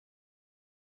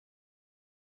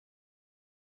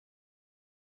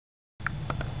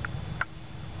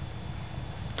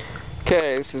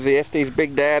Okay, this is the Estes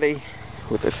Big Daddy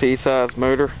with a C-size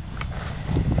motor.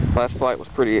 Last flight was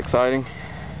pretty exciting.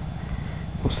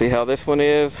 We'll see how this one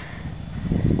is.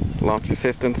 Launch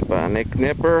assistance by Nick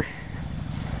Nipper.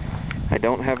 I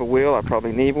don't have a wheel, I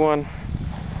probably need one.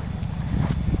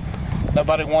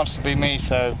 Nobody wants to be me,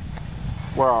 so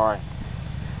we're alright.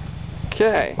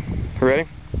 Okay, ready?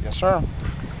 Yes, sir.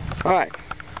 Alright.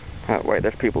 Oh, wait,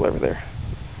 there's people over there.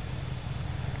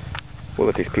 We'll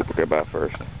let these people go by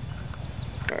first.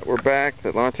 Alright, we're back.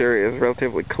 The launch area is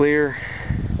relatively clear.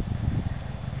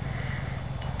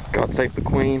 God save the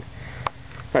Queen.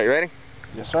 Alright, you ready?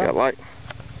 Yes, sir. Got light.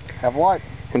 Have light.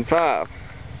 In 5,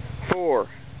 4,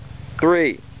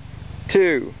 3,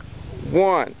 2,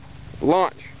 1,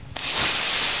 launch.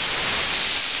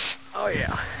 Oh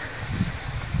yeah.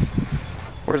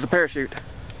 Where's the parachute?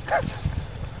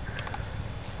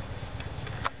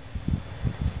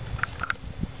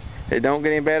 It don't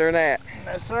get any better than that.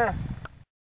 No, sir.